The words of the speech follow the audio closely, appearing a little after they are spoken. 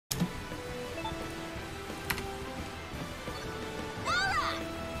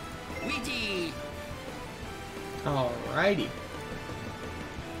Alrighty.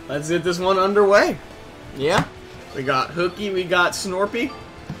 Let's get this one underway. Yeah. We got Hooky, we got Snorpy.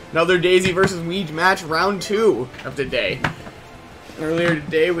 Another Daisy versus Luigi match, round 2 of today. Earlier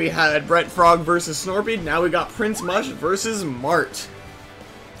today we had Brett Frog versus Snorpy. Now we got Princemush versus Mart.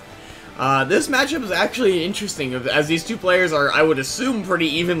 This matchup is actually interesting, as these two players are, I would assume, pretty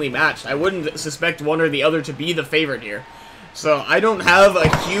evenly matched. I wouldn't suspect one or the other to be the favorite here. So I don't have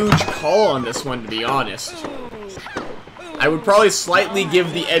a huge call on this one, to be honest. I would probably slightly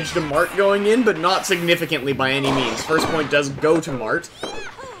give the edge to Mart going in, but not significantly by any means. First point does go to Mart.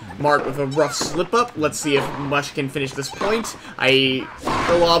 Mart with a rough slip-up. Let's see if Mush can finish this point. The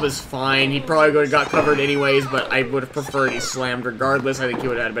lob is fine. He probably would have got covered anyways, but I would have preferred he slammed regardless. I think he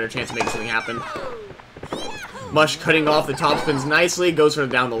would have had a better chance of making something happen. Mush cutting off the top spins nicely. Goes sort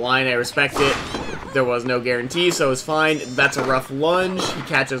of down the line. I respect it. There was no guarantee, so it's fine. That's a rough lunge. He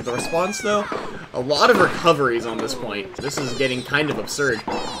catches the response, though. A lot of recoveries on this point. This is getting kind of absurd.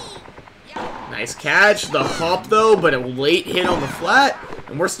 Nice catch. The hop, though, but a late hit on the flat.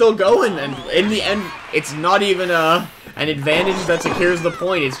 And we're still going, and in the end, it's not even an advantage that secures the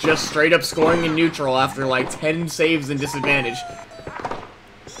point. It's just straight up scoring in neutral after like 10 saves and disadvantage.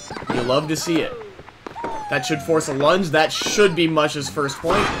 You love to see it. That should force a lunge. That should be Mush's first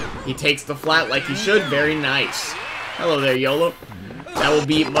point. He takes the flat like he should. Very nice. Hello there, YOLO. That will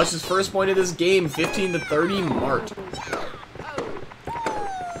be Mush's first point of this game. 15-30, Mart.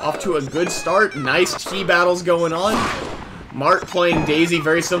 Off to a good start. Nice T-battles going on. Mart playing Daisy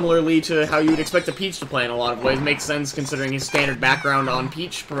very similarly to how you would expect a Peach to play in a lot of ways. Makes sense considering his standard background on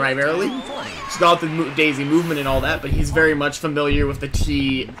Peach, primarily. He's got the Daisy movement and all that, but he's very much familiar with the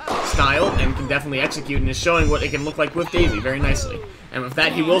T style and can definitely execute and is showing what it can look like with Daisy very nicely. And with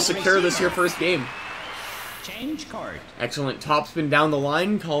that, he will secure this here first game. Change card. Excellent topspin down the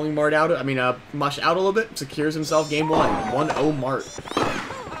line, calling Mart out. Mush out a little bit. Secures himself game 1. 1-0 Mart.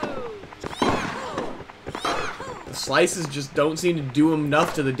 The slices just don't seem to do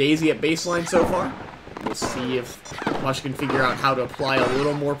enough to the Daisy at baseline so far. We'll see if Mush can figure out how to apply a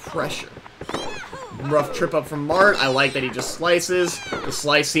little more pressure. Rough trip up from Mart. I like that he just slices. The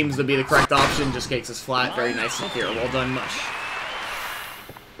slice seems to be the correct option. Just takes us flat. Very nice and clear. Well done, Mush.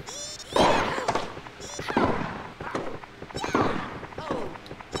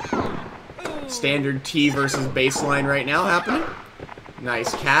 Standard T versus baseline right now happening.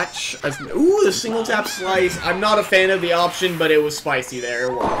 Nice catch. Ooh, the single tap slice. I'm not a fan of the option, but it was spicy there.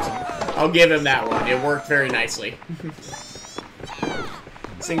 It worked. I'll give him that one. It worked very nicely.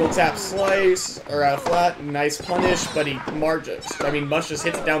 Single tap slice, or flat, nice punish, but Mush just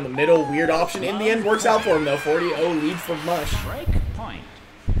hits it down the middle. Weird option. In the end, works out for him, though. 40-0 lead for Mush.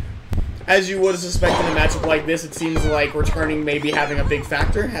 As you would suspect in a matchup like this, it seems like returning may be having a big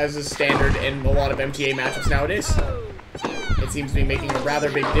factor, as is standard in a lot of MTA matchups nowadays. It seems to be making a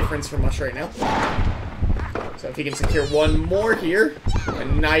rather big difference for Mush right now. So if he can secure one more here, a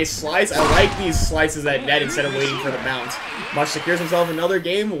nice slice. I like these slices at net instead of waiting for the bounce. Mush secures himself another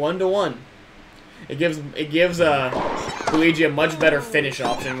game, 1-1. It gives Luigi a much better finish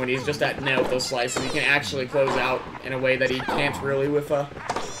option when he's just at net with those slices. He can actually close out in a way that he can't really with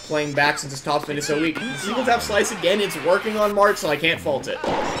playing back since his topspin is so weak. Single tap slice again, it's working on Mart, so I can't fault it.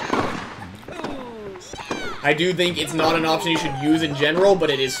 I do think it's not an option you should use in general, but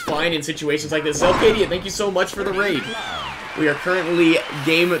it is fine in situations like this. Zelkadia, thank you so much for the raid. We are currently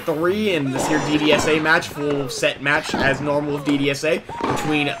game 3 in this here DDSA match, full set match as normal with DDSA,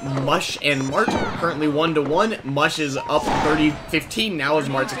 between Mush and Mart. Currently 1-1. Mush is up 30-15 now as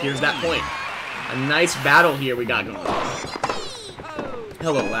Mart secures that point. A nice battle here we got going on.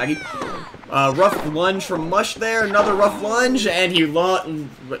 Hello, Laggy. Rough lunge from Mush there, another rough lunge, and he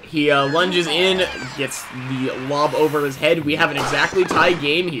lunges in, gets the lob over his head. We have an exactly tie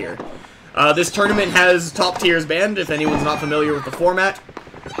game here. This tournament has top tiers banned, if anyone's not familiar with the format.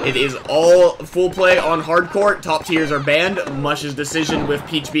 It is all full play on hard court, top tiers are banned. Mush's decision with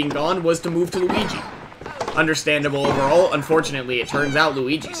Peach being gone was to move to Luigi. Understandable overall. Unfortunately, it turns out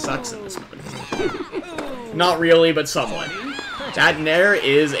Luigi sucks in this mode. Not really, but somewhat. That and there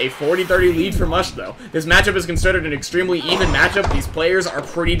is a 40-30 lead for Mush, though. This matchup is considered an extremely even matchup. These players are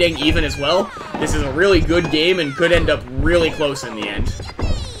pretty dang even as well. This is a really good game and could end up really close in the end.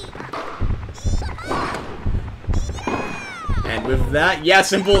 And with that, yeah,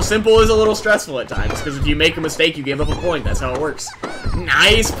 simple is a little stressful at times, because if you make a mistake, you give up a point. That's how it works.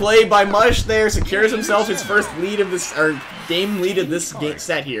 Nice play by Mush there. Secures himself his first lead of this, or game lead of this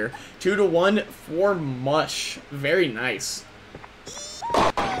set here. 2-1 for Mush. Very nice.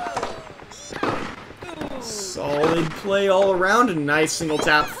 Solid play all around. A nice single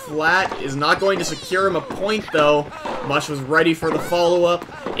tap flat is not going to secure him a point, though. Mush was ready for the follow-up.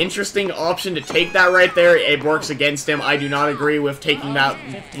 Interesting option to take that right there. It works against him. I do not agree with taking that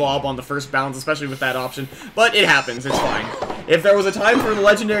lob on the first bounce, especially with that option. But it happens. It's fine. If there was a time for the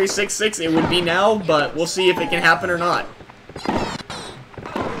legendary 6-6, it would be now, but we'll see if it can happen or not.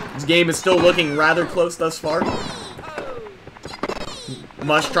 This game is still looking rather close thus far.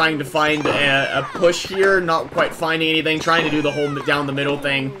 Mush trying to find a push here, not quite finding anything, trying to do the whole down the middle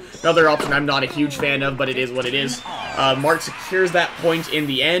thing. Another option I'm not a huge fan of, but it is what it is. Mart secures that point in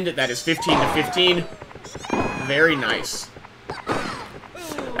the end. That is 15 to 15. Very nice.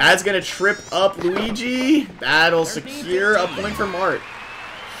 That's going to trip up Luigi. That'll secure a point for Mart.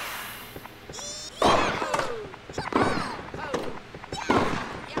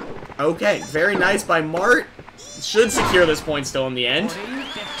 Okay, very nice by Mart. Should secure this point still in the end.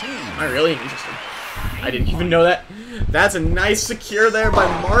 Am I really? Interesting. I didn't even know that. That's a nice secure there by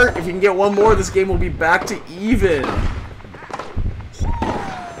Mart. If you can get one more, this game will be back to even.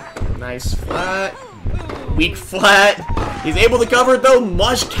 Nice flat. Weak flat. He's able to cover it, though.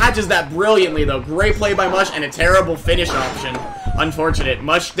 Mush catches that brilliantly, though. Great play by Mush and a terrible finish option. Unfortunate.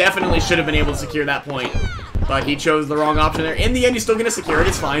 Mush definitely should have been able to secure that point. But he chose the wrong option there. In the end, he's still going to secure it.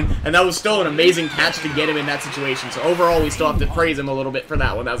 It's fine. And that was still an amazing catch to get him in that situation. So overall, we still have to praise him a little bit for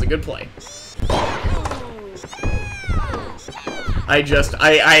that one. That was a good play.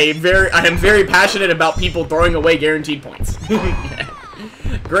 I am very passionate about people throwing away guaranteed points.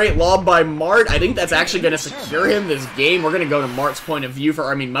 Great lob by Mart. I think that's actually going to secure him this game. We're going to go to Mart's point of view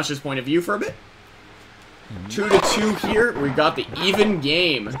Mush's point of view for a bit. 2-2 here. We got the even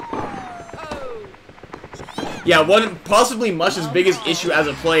game. Yeah, possibly Mush's biggest issue as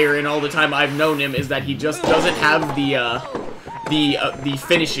a player in all the time I've known him is that he just doesn't have the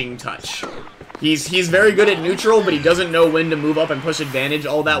finishing touch. He's very good at neutral, but he doesn't know when to move up and push advantage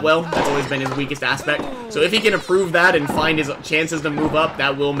all that well. That's always been his weakest aspect. So if he can improve that and find his chances to move up,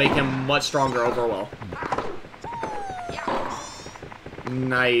 that will make him much stronger overall.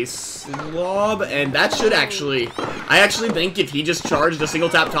 Nice lob, and that should actually... I actually think if he just charged a single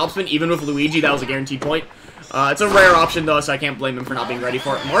tap topspin, even with Luigi, that was a guaranteed point. It's a rare option, though, so I can't blame him for not being ready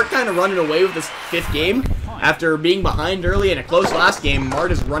for it. Mart kind of running away with this fifth game. After being behind early in a close last game,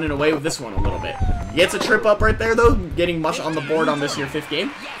 Mart is running away with this one a little bit. He gets a trip up right there, though, getting Mush on the board on this here fifth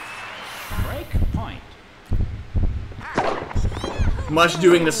game. Break point. Mush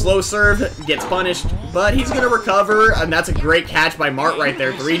doing the slow serve, gets punished, but he's going to recover, and that's a great catch by Mart right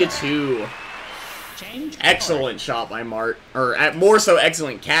there, 3-2. Excellent shot by Mart, or more so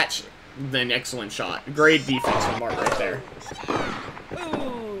excellent catch than excellent shot. Great defense from Mart right there.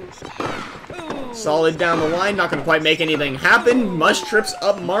 Solid down the line, not going to quite make anything happen. Mush trips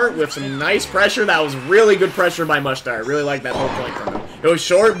up Mart with some nice pressure. That was really good pressure by Mush there. I really like that whole point from him. It was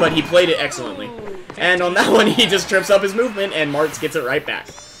short, but he played it excellently. And on that one, he just trips up his movement, and Mart gets it right back.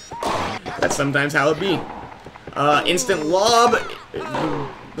 That's sometimes how it be. Instant lob.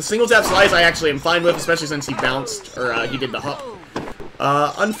 The single tap slice I actually am fine with, especially since he bounced, or he did the hop.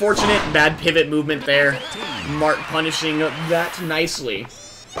 Unfortunate, bad pivot movement there. Mart punishing that nicely.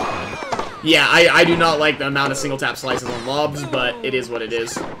 Yeah, I do not like the amount of single tap slices on lobs, but it is what it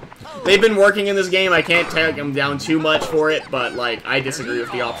is. They've been working in this game. I can't take them down too much for it, but like I disagree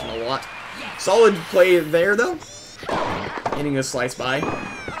with the option a lot. Solid play there, though. Getting a slice by.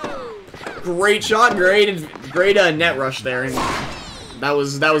 Great shot, great net rush there, and that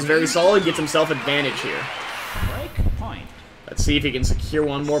was very solid. Gets himself advantage here. Break point. Let's see if he can secure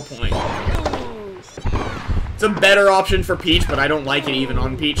one more point. It's a better option for Peach, but I don't like it even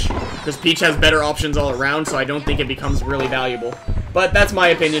on Peach, because Peach has better options all around, so I don't think it becomes really valuable. But that's my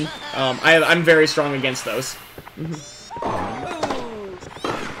opinion. I'm very strong against those.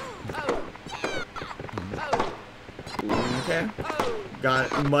 Okay.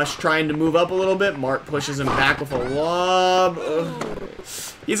 Got Mush trying to move up a little bit. Mart pushes him back with a lob.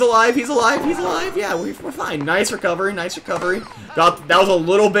 He's alive, he's alive, he's alive. Yeah, we're fine. Nice recovery, nice recovery. That was a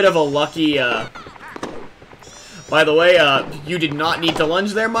little bit of a lucky... By the way, you did not need to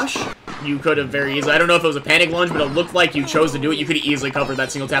lunge there, Mush. You could have very easily... I don't know if it was a panic lunge, but it looked like you chose to do it. You could have easily covered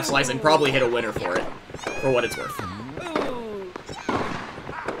that single tap slice and probably hit a winner for it, for what it's worth.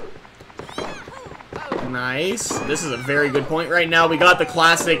 Nice. This is a very good point right now. We got the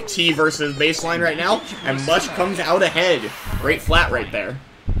classic T versus baseline right now, and Mush comes out ahead. Great flat right there.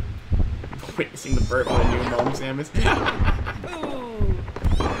 Witnessing the burp on a new mom, Samus.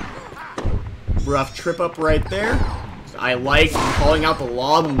 Rough trip up right there. I like calling out the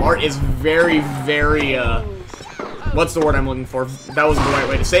lob. Mart is very, what's the word I'm looking for? That wasn't the right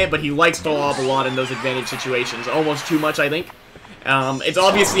way to say it, but he likes to lob a lot in those advantage situations. Almost too much, I think. It's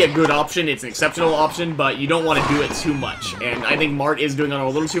obviously a good option, it's an exceptional option, but you don't want to do it too much. And I think Mart is doing it a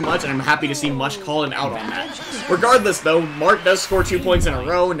little too much, and I'm happy to see Mush call him out on that. Regardless, though, Mart does score 2 points in a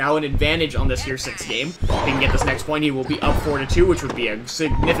row, now an advantage on this here 6th game. If he can get this next point, he will be up 4-2, which would be a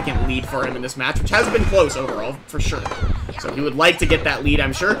significant lead for him in this match, which has been close overall, for sure. So he would like to get that lead,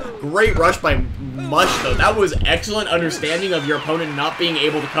 I'm sure. Great rush by Mush, though. That was excellent understanding of your opponent not being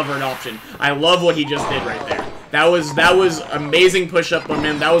able to cover an option. I love what he just did right there. That was amazing push-up from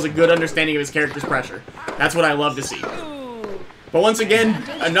him. That was a good understanding of his character's pressure. That's what I love to see. But once again,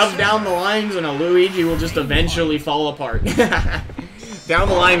 enough down the lines and a Luigi will just eventually fall apart. Down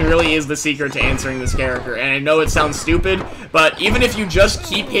the line really is the secret to answering this character, and I know it sounds stupid, but even if you just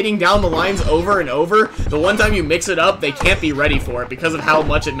keep hitting down the lines over and over, the one time you mix it up, they can't be ready for it because of how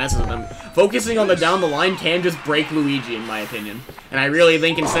much it messes with them. Focusing on the down the line can just break Luigi, in my opinion, and I really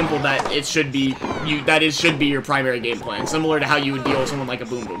think in Simple that it should be should be your primary game plan, similar to how you would deal with someone like a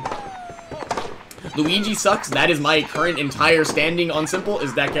Boom Boom. Luigi sucks. That is my current entire standing on Simple,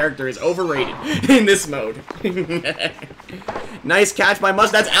 is that character is overrated in this mode. Nice catch by Mush.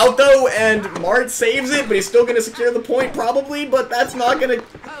 That's out, though, and Mart saves it, but he's still going to secure the point, probably, but that's not going to...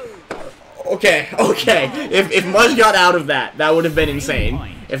 Okay. If Mush got out of that, that would have been insane.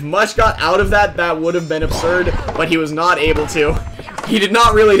 If Mush got out of that, that would have been absurd, but he was not able to. He did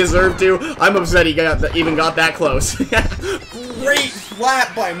not really deserve to. I'm upset he even got that close. Great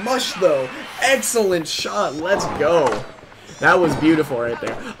flat by Mush, though. Excellent shot. Let's go. That was beautiful right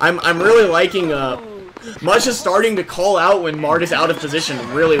there. I'm really liking Mush is starting to call out when Mart is out of position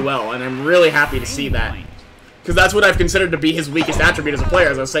really well, and I'm really happy to see that. Because that's what I've considered to be his weakest attribute as a player,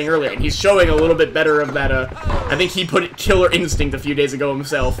 as I was saying earlier. And he's showing a little bit better of that, I think he put Killer Instinct a few days ago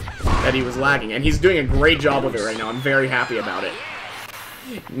himself, that he was lacking. And he's doing a great job of it right now. I'm very happy about it.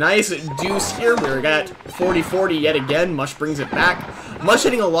 Nice deuce here. We're at 40-40 yet again. Mush brings it back. Mush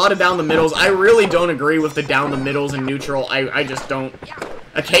hitting a lot of down the middles. I really don't agree with the down the middles and neutral. I just don't.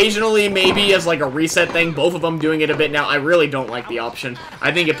 Occasionally, maybe as like a reset thing, both of them doing it a bit now. I really don't like the option.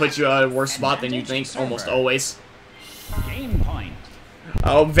 I think it puts you at a worse spot than you think, almost always. Game point.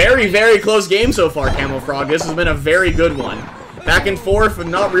 Oh, very, very close game so far, Camel Frog. This has been a very good one. Back and forth, but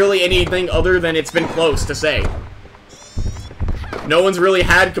not really anything other than it's been close to say. No one's really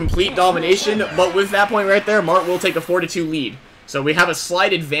had complete domination, but with that point right there, Mart will take a 4-2 lead. So we have a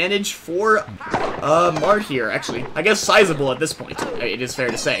slight advantage for Mart here, actually. I guess sizable at this point, it is fair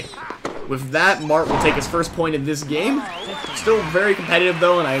to say. With that, Mart will take his first point in this game. Still very competitive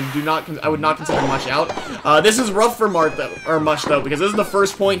though, and I would not consider Mush out. This is rough for Mart though, or Mush though, because this is the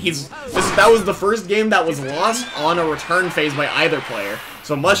first point that was the first game that was lost on a return phase by either player.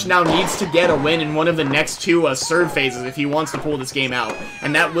 So Mush now needs to get a win in one of the next two serve phases if he wants to pull this game out.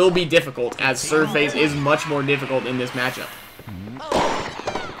 And that will be difficult, as serve phase is much more difficult in this matchup.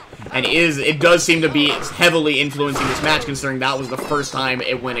 And it does seem to be heavily influencing this match, considering that was the first time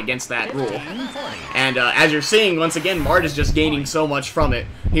it went against that rule. And as you're seeing, once again, Mart is just gaining so much from it.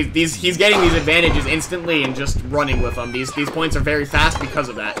 He's getting these advantages instantly and just running with them. These points are very fast because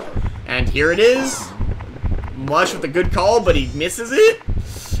of that. And here it is. Mush with a good call, but he misses it.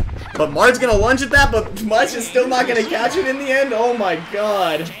 But Mart's gonna lunge at that, but Mush is still not gonna catch it in the end. Oh my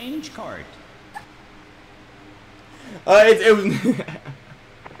god. Change card.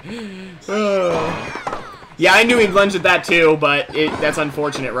 Yeah, I knew he'd lunge at that too, but that's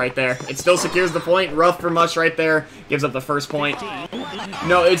unfortunate right there. It still secures the point. Rough for Mush right there. Gives up the first point.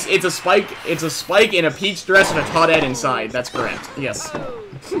 No, it's a spike. It's a spike in a peach dress and a Todd Ed inside. That's correct. Yes.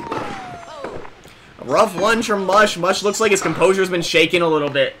 A rough lunge from Mush. Mush looks like his composure's been shaken a little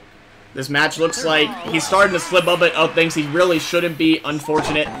bit. This match looks like he's starting to slip up at things he really shouldn't be.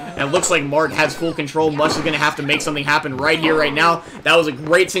 Unfortunate. And it looks like Mart has full control. Mush is going to have to make something happen right here, right now. That was a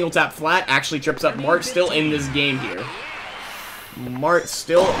great single tap flat. Actually trips up Mart. Still in this game here. Mart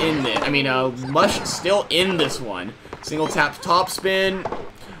still in it. Mush still in this one. Single tap top spin.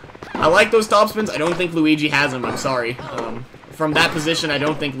 I like those top spins. I don't think Luigi has them. I'm sorry. From that position, I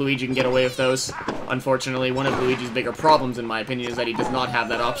don't think Luigi can get away with those. Unfortunately, one of Luigi's bigger problems, in my opinion, is that he does not have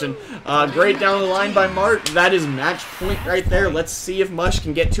that option. Great down the line by Mart. That is match point right there. Let's see if Mush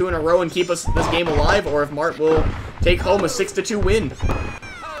can get 2 in a row and keep this game alive, or if Mart will take home a 6-2 win.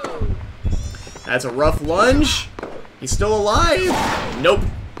 That's a rough lunge. He's still alive. Nope.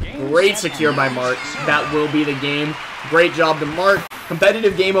 Great secure by Mart. That will be the game. Great job to Mart.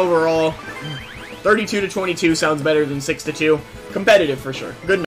 Competitive game overall. 32-22 sounds better than 6-2. Competitive for sure. Good.